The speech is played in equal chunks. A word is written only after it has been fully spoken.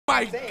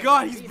my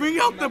god, he's bringing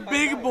out the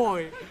big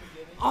boy.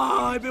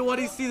 Oh, I've been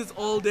wanting to see this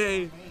all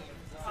day.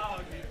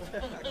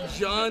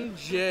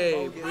 JonJ.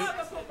 You made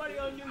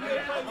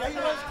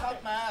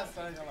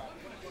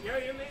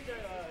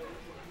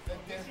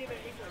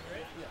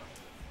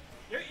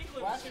your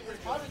Inkling was super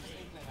good.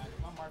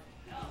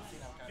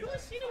 Your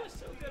Lucina was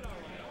so good online.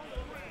 I don't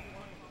know why.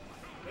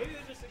 Maybe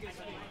they're just against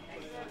me.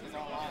 You did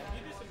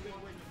some good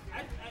work.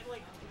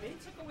 Like, they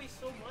took away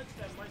so much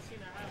that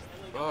Marcina has.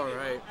 Like,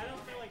 Alright. I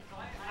don't feel like,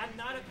 I'm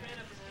not a fan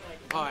of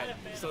Alright,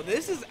 so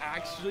this is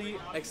actually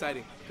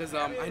exciting because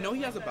I know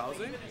he has a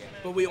Bowser,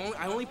 but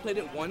I only played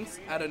it once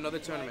at another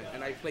tournament,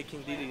 and I played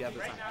King Dedede at the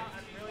time.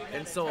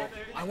 And so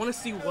I want to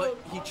see what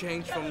he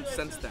changed from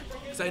since then.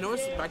 Because I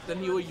noticed back then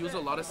he would use a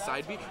lot of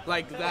side B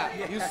like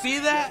that. You see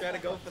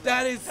that?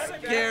 That is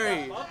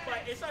scary.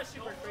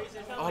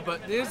 Oh,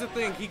 but here's the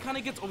thing. He kind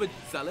of gets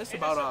overzealous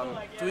about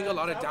doing a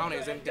lot of down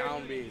A's and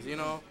down B's, you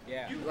know?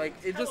 Yeah. Like,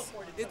 it's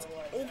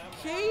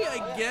okay,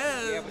 I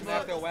guess. Yeah, but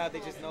after a while, they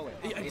just know it.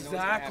 Yeah,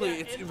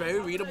 exactly. It's very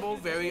readable,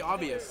 very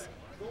obvious.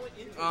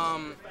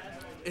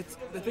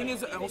 The thing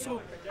is,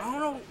 also, I don't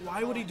know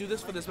why would he do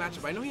this for this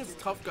matchup. I know he's a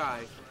tough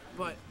guy,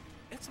 but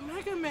it's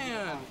Mega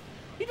Man.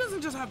 He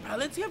doesn't just have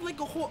pellets. He has like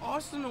a whole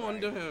arsenal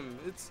under him.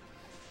 It's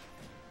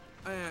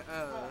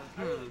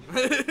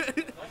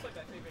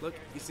Look,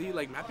 you see,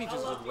 like Matt Peach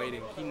is just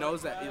waiting. He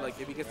knows that like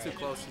if he gets too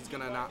close, he's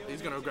gonna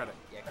regret it.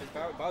 Yeah,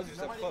 because Bowser's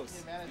up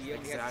close.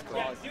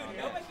 Exactly. Dude,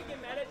 nobody can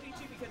get mad at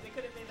Peachy because they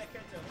could have made that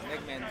character.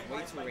 Mega Man's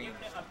way too range.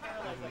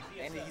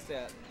 And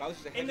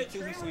Bowser's a heavy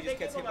too, so he just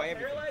gets hit by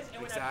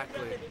everything.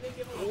 Exactly.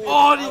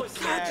 Oh, he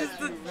catches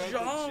the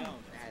jump.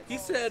 He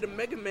said,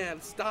 "Mega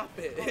Man, stop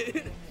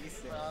it."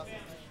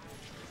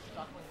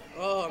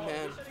 Oh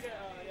man,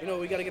 you know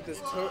we gotta get this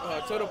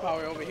turtle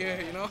power over here,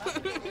 you know.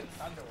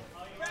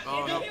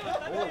 Oh no!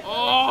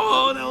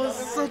 Oh, that was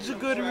such a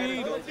good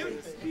read.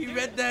 He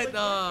read that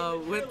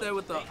went there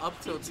with the up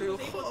tilt too.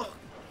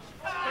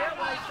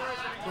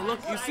 But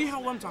look, you see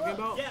how I'm talking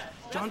about?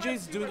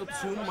 JonJ's doing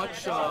too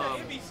much.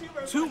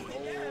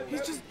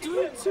 He's just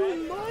doing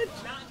too much.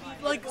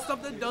 Like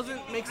stuff that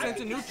doesn't make sense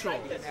in neutral.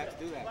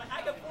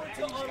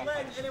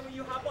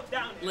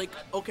 Like,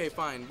 okay,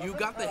 fine, you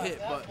got the hit,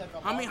 but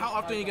how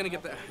often are you gonna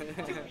get that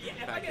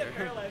back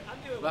there?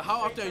 But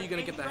how often are you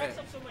gonna get that hit?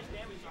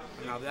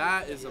 Now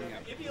that is a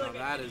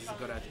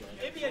good edge.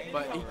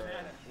 But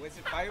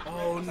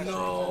oh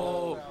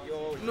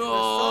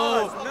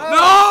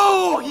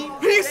no!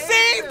 He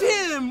saved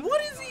him!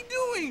 What is he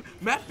doing?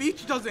 Matt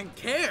Beach doesn't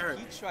care.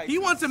 He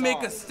wants to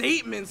make a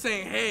statement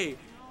saying, hey.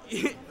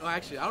 Well,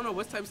 actually, I don't know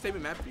what type of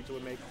statement Matt Beach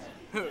would make.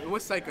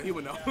 What psycho he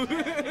would know.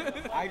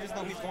 I just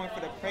know he's going for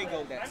the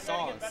Prego that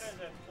sauce.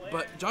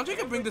 But JonJ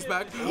can bring this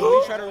back.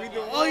 Oh, he tried to read the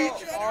wall.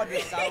 Oh, the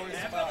sour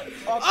spot.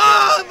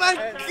 Oh my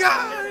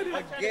god!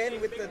 Again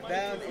with the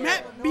down.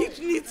 Matt Beach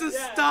needs to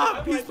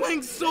stop. He's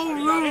playing so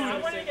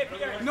rude.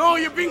 No,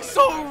 you're being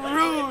so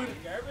rude.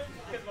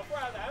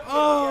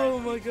 Oh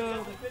my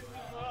god.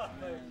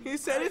 He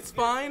said it's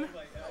fine.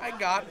 I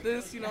got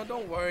this. You know,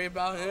 don't worry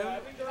about him.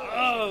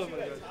 Oh my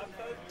god.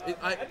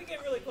 I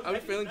have a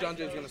feeling JonJ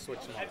is gonna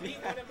switch now.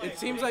 It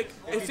seems like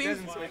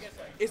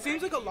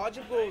a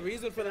logical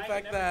reason for the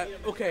fact that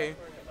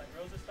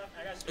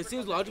it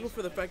seems logical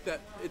for the fact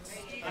that it's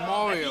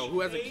Mario who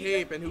has a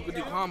cape and who could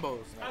do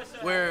combos,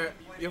 where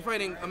you're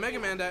fighting a Mega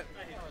Man that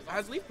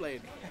has Leaf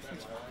Blade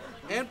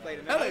and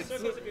pellets.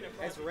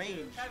 That's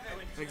range.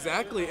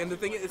 Exactly, and the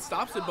thing is, it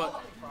stops it,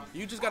 but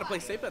you just gotta play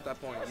safe at that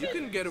point. You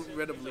can get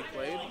rid of Leaf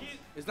Blade.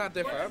 It's not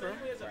there forever.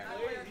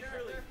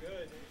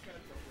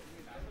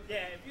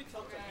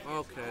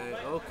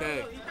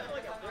 Okay.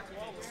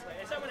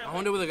 I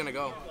wonder where they're gonna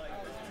go.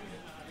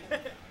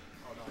 But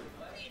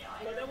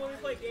then when we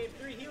played game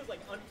 3, he was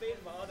like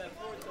unfazed by all that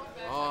forward.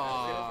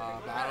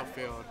 Oh,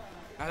 Battlefield.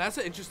 Now that's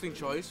an interesting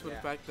choice for the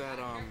fact that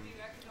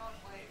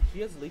he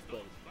has Leaf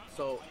Blade.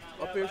 So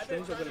up air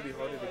strings are gonna be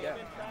harder to get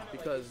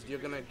because you're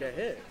gonna get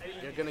hit.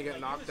 You're gonna get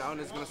knocked down.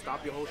 It's gonna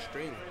stop your whole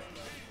string.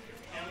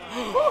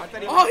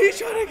 Oh, he's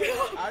trying to get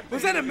out.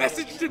 Was that a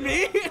message to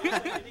me?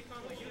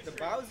 The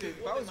Bowser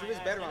is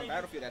better on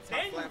Battlefield. That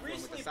top platform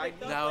with the side.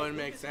 That would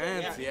make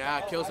sense.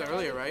 Yeah, kills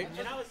earlier, right?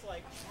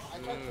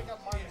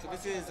 So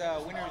this is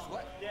winners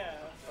what?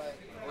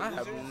 I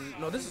have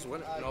no. This is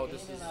winner. No,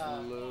 this is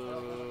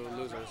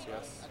losers.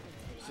 Yes,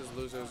 this is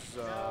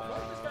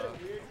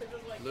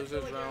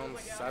losers round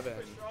 7.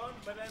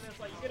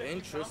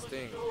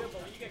 Interesting.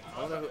 I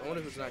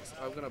wonder who's next.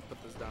 I'm gonna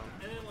put this down.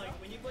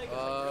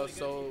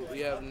 So we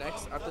have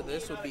next after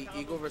this would be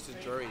Eagle versus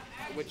Jury,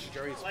 which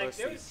Jury's first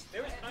seed.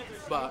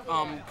 But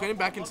getting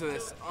back into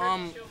this,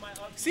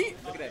 see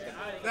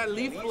that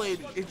Leaf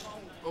Blade. Is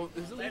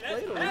it Leaf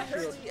Blade or Leaf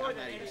Shield? I'm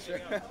not even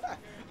sure.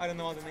 I don't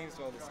know all the names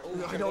for all this.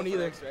 Oh, I don't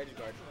either.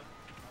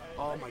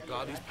 Oh my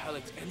god, these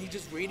pellets, and he's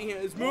just reading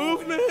his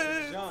movement.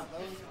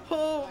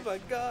 Oh my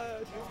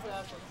god.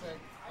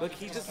 Look,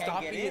 he's just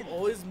stopping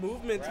all his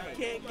movements.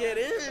 He can't get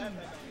in.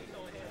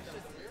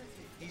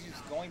 He's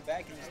just going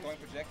back and just throwing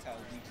projectiles.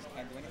 You just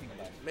can't do anything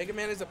about it. Mega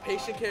Man is a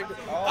patient character.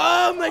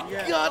 Oh my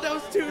god, that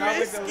was too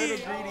risky. A little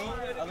greedy,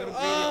 a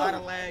lot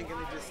of lag,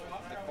 and it just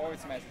the forward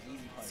smash is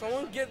easy.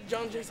 Someone get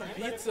JonJ some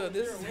pizza.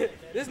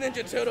 This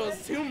Ninja Turtle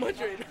is too much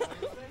right now.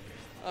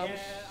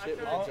 Shit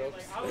with the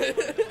jokes.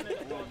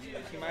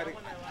 He might have,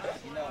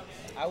 you know,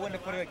 I wouldn't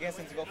have put it against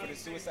him to go for the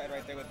suicide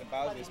right there with the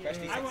Bowser,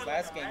 especially since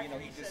last game, you know,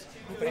 he just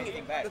put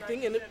anything back.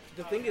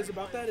 The thing is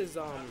about that is,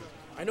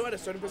 I know at a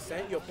certain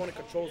percent your opponent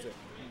controls it.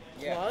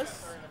 Yeah.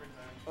 Plus,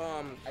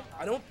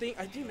 I think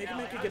Mega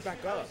Man could get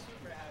back up.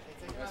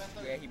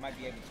 Yeah, he might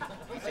be able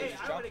to. He said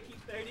just jump.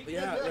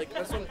 Yeah, like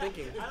that's what I'm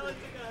thinking.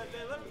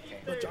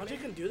 But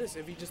JonJ can do this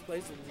if he just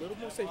plays a little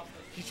more safe.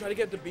 He's trying to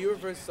get the B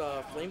reverse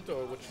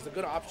flamethrower, which is a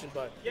good option,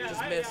 but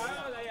just missed.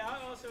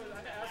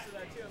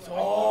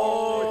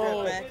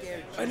 Oh,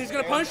 and he's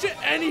gonna punish it,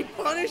 and he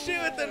punished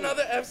it with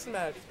another F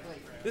smash.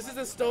 This is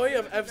the story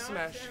of F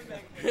smash.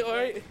 All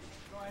right.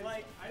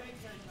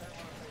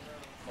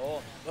 Oh,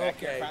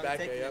 okay, back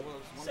there, yep.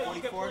 So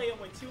you can play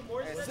it with 2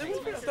 more? I thought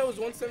it was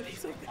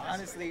 176.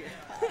 Honestly,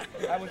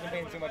 I wasn't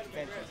paying too much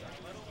attention.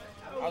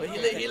 But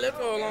he lived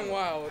for a long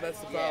while, that's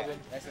the problem.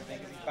 That's the thing,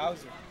 because he's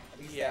Bowser.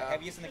 He's the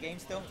heaviest in the game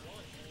still.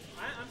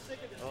 I'm sick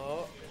of this.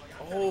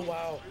 Oh,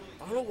 wow.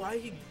 I don't know why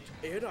he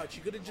air dodged.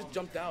 He could have just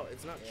jumped out.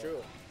 It's not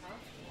true.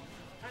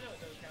 I know it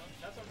doesn't count.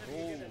 That's what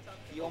I'm Ooh,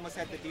 he almost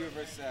had the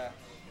D-reverse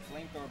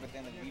flamethrower, but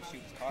then the leaf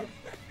shoot was caught him.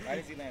 Why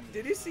does he land?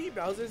 Did you see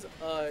Bowser's,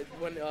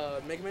 when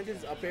Mega Man did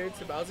his up air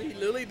to Bowser, he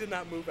literally did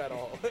not move at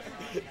all.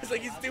 It's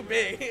like he's too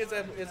big. It's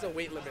a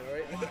weight limit,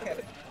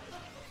 right?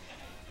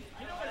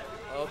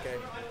 Okay.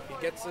 He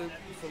gets it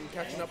from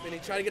catching up, and he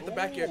tried to get the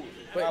back here.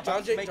 But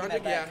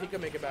JonJ, yeah, he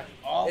can make it back.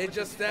 It's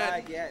just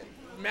that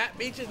Matt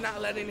Beach is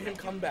not letting him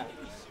come back.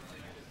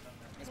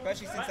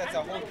 Especially since that's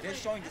a whole dish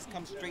showing just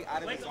comes straight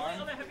out of his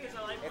arm.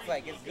 It's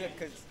like, it's good,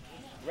 because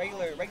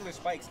regular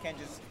spikes can't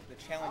just, the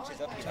challenge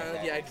is up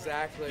here. Yeah,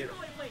 exactly.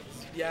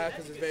 Yeah,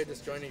 because it's very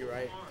disjointed, you're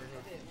right.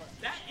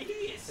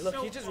 Hey, look,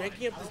 he's just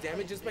ranking up this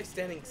damage just by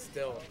standing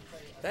still.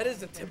 That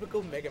is a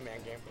typical Mega Man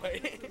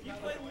gameplay.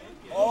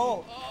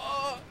 Well,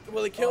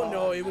 he killed.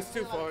 No, it was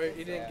too far.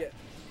 He didn't get.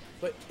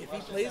 But if he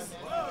plays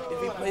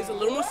a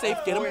little more safe,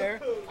 get him.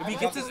 If he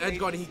gets his edge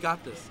guard, he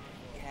got this.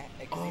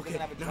 Okay,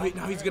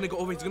 now he's gonna go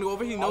over. He's gonna go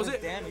over. He knows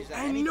it.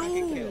 I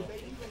know.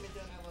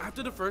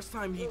 After the first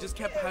time, he just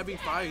kept having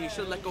fire. He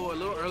should let go a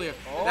little earlier.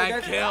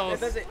 That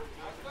kills.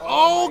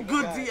 Oh,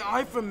 good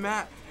DI from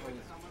Matt.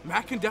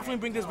 Matt can definitely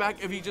bring this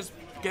back if he just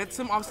gets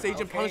him off stage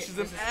and punishes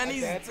him, and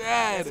he's dead.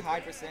 That's high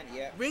percent,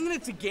 yeah. Bringing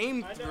it to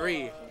game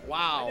 3.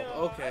 Wow.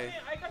 Okay.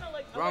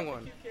 Wrong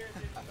one.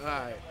 All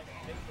right.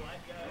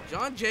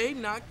 JonJ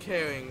not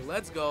caring.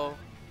 Let's go.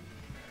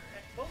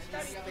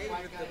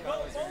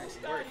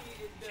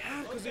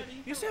 Yeah, because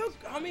you see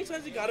how many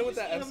times he got it with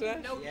that F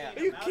smash? Yeah.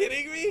 Are you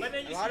kidding me?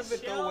 A lot of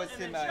it though was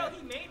him, Matt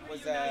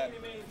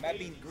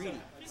being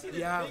greedy.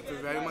 Yeah,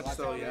 very much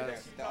so. Yeah.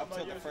 The up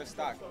till the first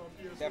stock,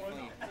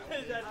 definitely.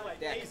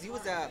 Yeah, because he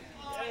was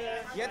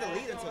he had the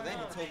lead until then,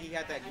 until he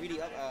had that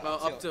greedy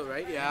up tilt,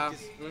 right? Yeah.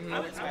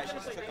 Forward smash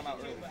just took him out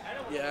early.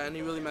 Yeah, and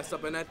he really messed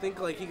up. And I think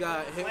like he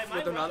got hit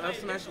with another F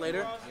smash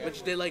later,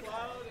 which did like,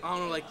 I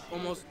don't know, like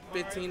almost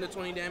 15 to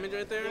 20 damage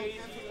right there,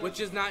 which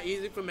is not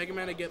easy for Mega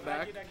Man to get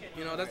back.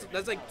 You know,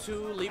 that's like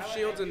 2 leaf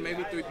shields and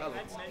maybe 3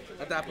 pellets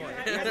at that point.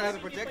 He has the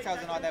projectiles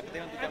and all that, but they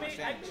don't do that much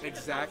damage.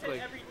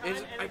 Exactly.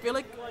 I feel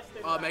like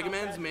Mega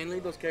Man's mainly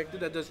those characters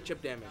that does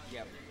chip damage.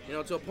 Yep. You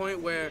know, to a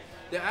point where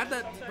they're at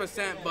that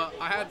percent, but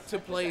I had to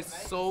play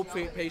so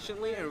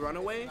patiently and run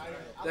away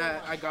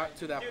that I got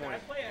to that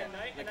point.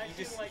 Like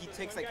he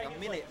takes like a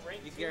minute.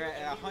 If you're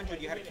at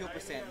 100, you had a kill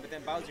percent, but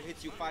then Bowser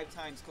hits you 5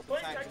 times, couple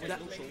times, and wins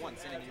neutral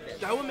once, and then you're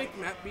dead. That would make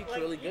Matt Beach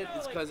really good.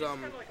 It's because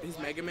his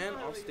Mega Man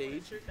off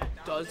stage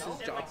does his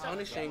job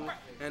punishing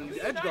and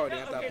edge guarding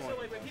at that point.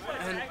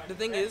 And the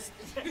thing is,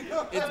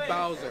 it's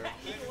Bowser.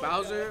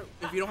 Bowser,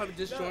 if you don't have a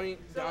disjoint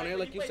down here,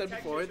 like you said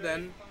before,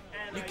 then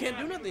you can't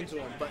do nothing to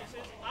him. But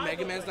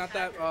Mega Man's not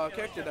that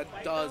character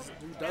that does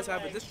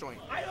have a disjoint.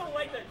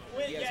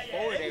 He has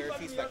forward air if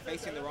he's like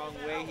facing the wrong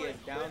way. He has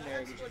down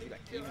there, which would be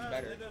like even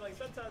better.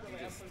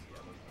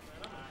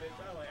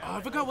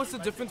 I forgot what's the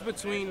difference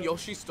between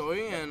Yoshi's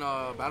story and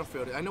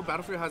Battlefield. I know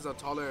Battlefield has a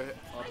taller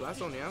blast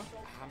zone, yeah?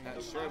 I'm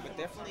not sure, but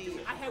definitely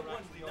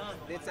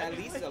it's at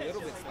least a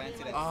little bit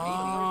slanted at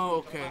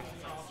Oh, okay.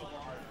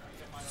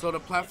 So the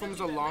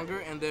platforms are longer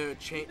and they're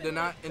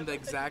not in the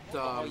exact.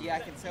 Oh yeah, I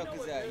can tell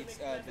because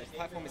the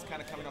platform is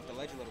kind of coming off the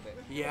ledge a little bit.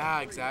 Yeah,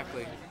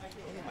 exactly.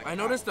 I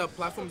noticed the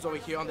platforms over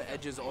here on the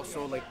edges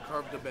also like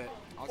curved a bit.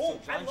 Also,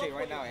 JonJ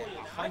right now at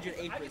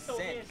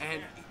 108%.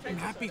 And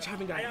Matt Beach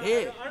haven't got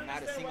hit.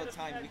 Not a single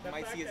time. We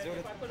might see a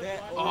Zoda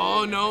that.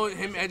 Oh no,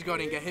 him edge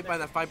guarding get hit by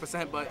that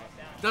 5%, but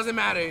doesn't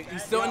matter.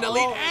 He's still in the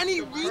lead, and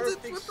he reads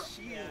it with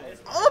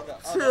the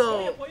up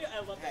tilt.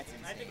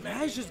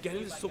 Man's just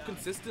getting this so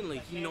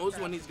consistently. He knows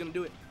when he's gonna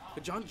do it.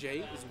 But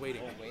JonJ is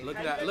waiting. Look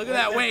at that. Look at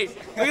that weight.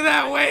 Look at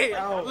that weight.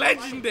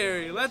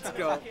 Legendary. Let's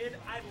go.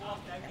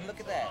 And look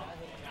at that.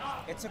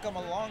 It took him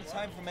a long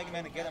time for Mega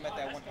Man to get him at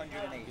that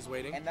 108. He's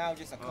waiting. And now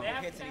just a couple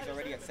hits and he's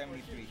already at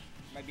 73.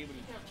 Might be able to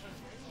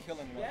kill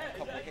him with a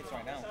couple of hits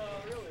right now.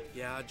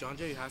 Yeah,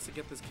 JonJ has to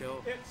get this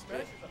kill.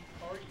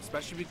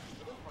 Especially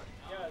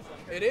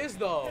it is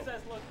though.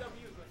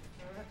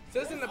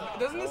 Doesn't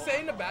it say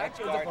in the back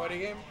it's a party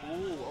game?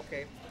 Ooh,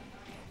 okay.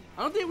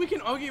 I don't think we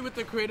can argue with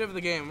the creator of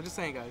the game. I'm just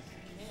saying, guys.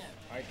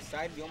 Alright,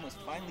 decidedly almost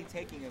finally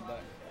taking it,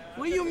 but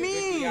what do you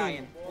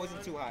mean?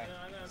 Wasn't too high.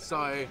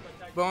 Sorry,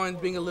 Bowen's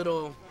being a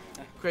little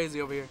crazy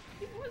over here.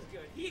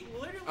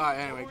 Alright,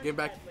 anyway,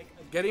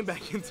 getting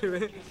back into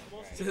it.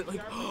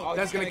 Like, oh,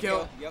 that's gonna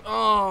kill. Yep.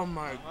 Oh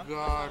my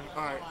god.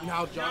 Alright,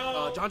 now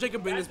JonJ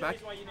can bring this back.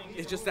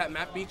 It's just that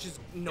Matt Beach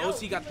knows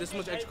he got this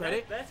much edge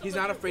credit. He's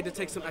not afraid to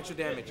take some extra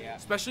damage,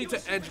 especially to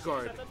edge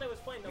guard.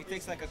 He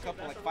takes like a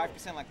couple, like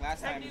 5% like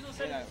last time.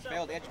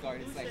 Failed edge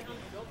guard. It's like,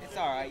 it's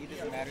alright. It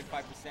doesn't matter.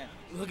 5%.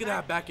 Look at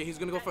that back air. He's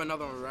gonna go for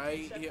another one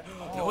right here.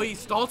 No, he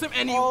stalls him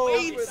and he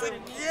waits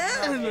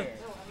again.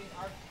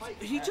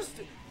 He just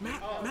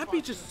Matt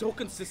Beach is so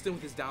consistent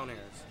with his down airs.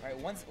 Right,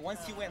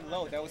 once he went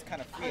low, that was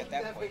kind of free at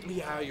that point.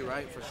 Yeah, you're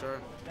right for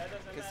sure.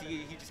 Because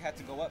he just had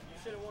to go up.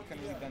 He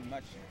couldn't really done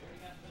much.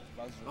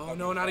 Oh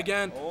no, not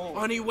again. Oh.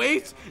 And he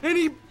waits and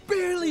he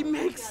barely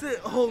makes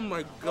it. Oh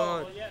my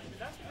god.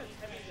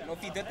 You know, if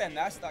he did that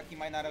last stock, he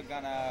might not have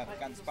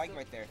gotten spiked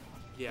right there.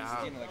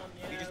 Yeah. You know, like,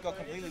 if he just go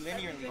completely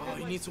linearly. Oh,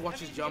 he needs to watch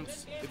his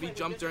jumps. If he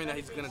jumps during that,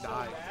 he's gonna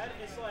die.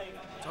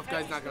 Tough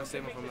guy's not gonna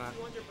save him from that.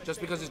 Just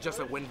because it's just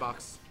a win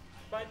box.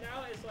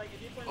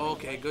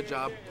 Okay, good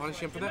job. Punish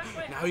him for that.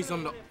 Now he's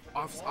on the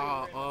off.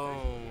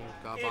 Oh,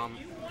 god bomb.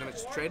 Gonna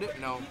just trade it?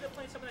 No.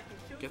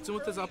 Gets him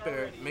with his up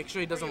air. Make sure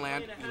he doesn't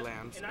land. He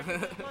lands.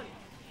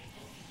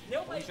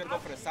 He should go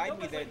for the side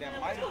B there.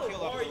 That might have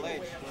killed off the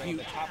ledge.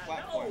 The top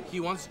platform. He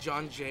wants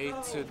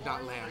JonJ to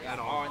not land at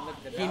all. Oh,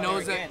 he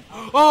knows that.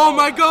 Oh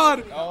my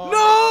god! Oh,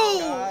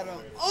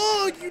 no!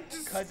 Oh, you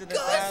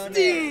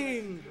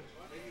disgusting!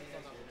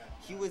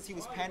 He was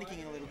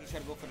panicking a little. He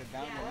tried to go for the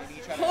down low. Maybe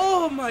he tried to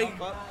oh my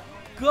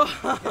god!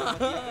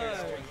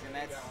 And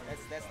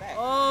that's that.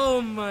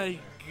 Oh my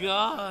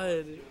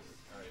god!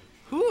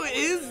 Who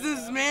is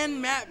this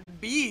man,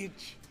 Matt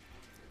Beach?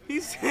 He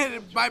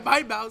said,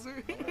 bye-bye,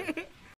 Bowser.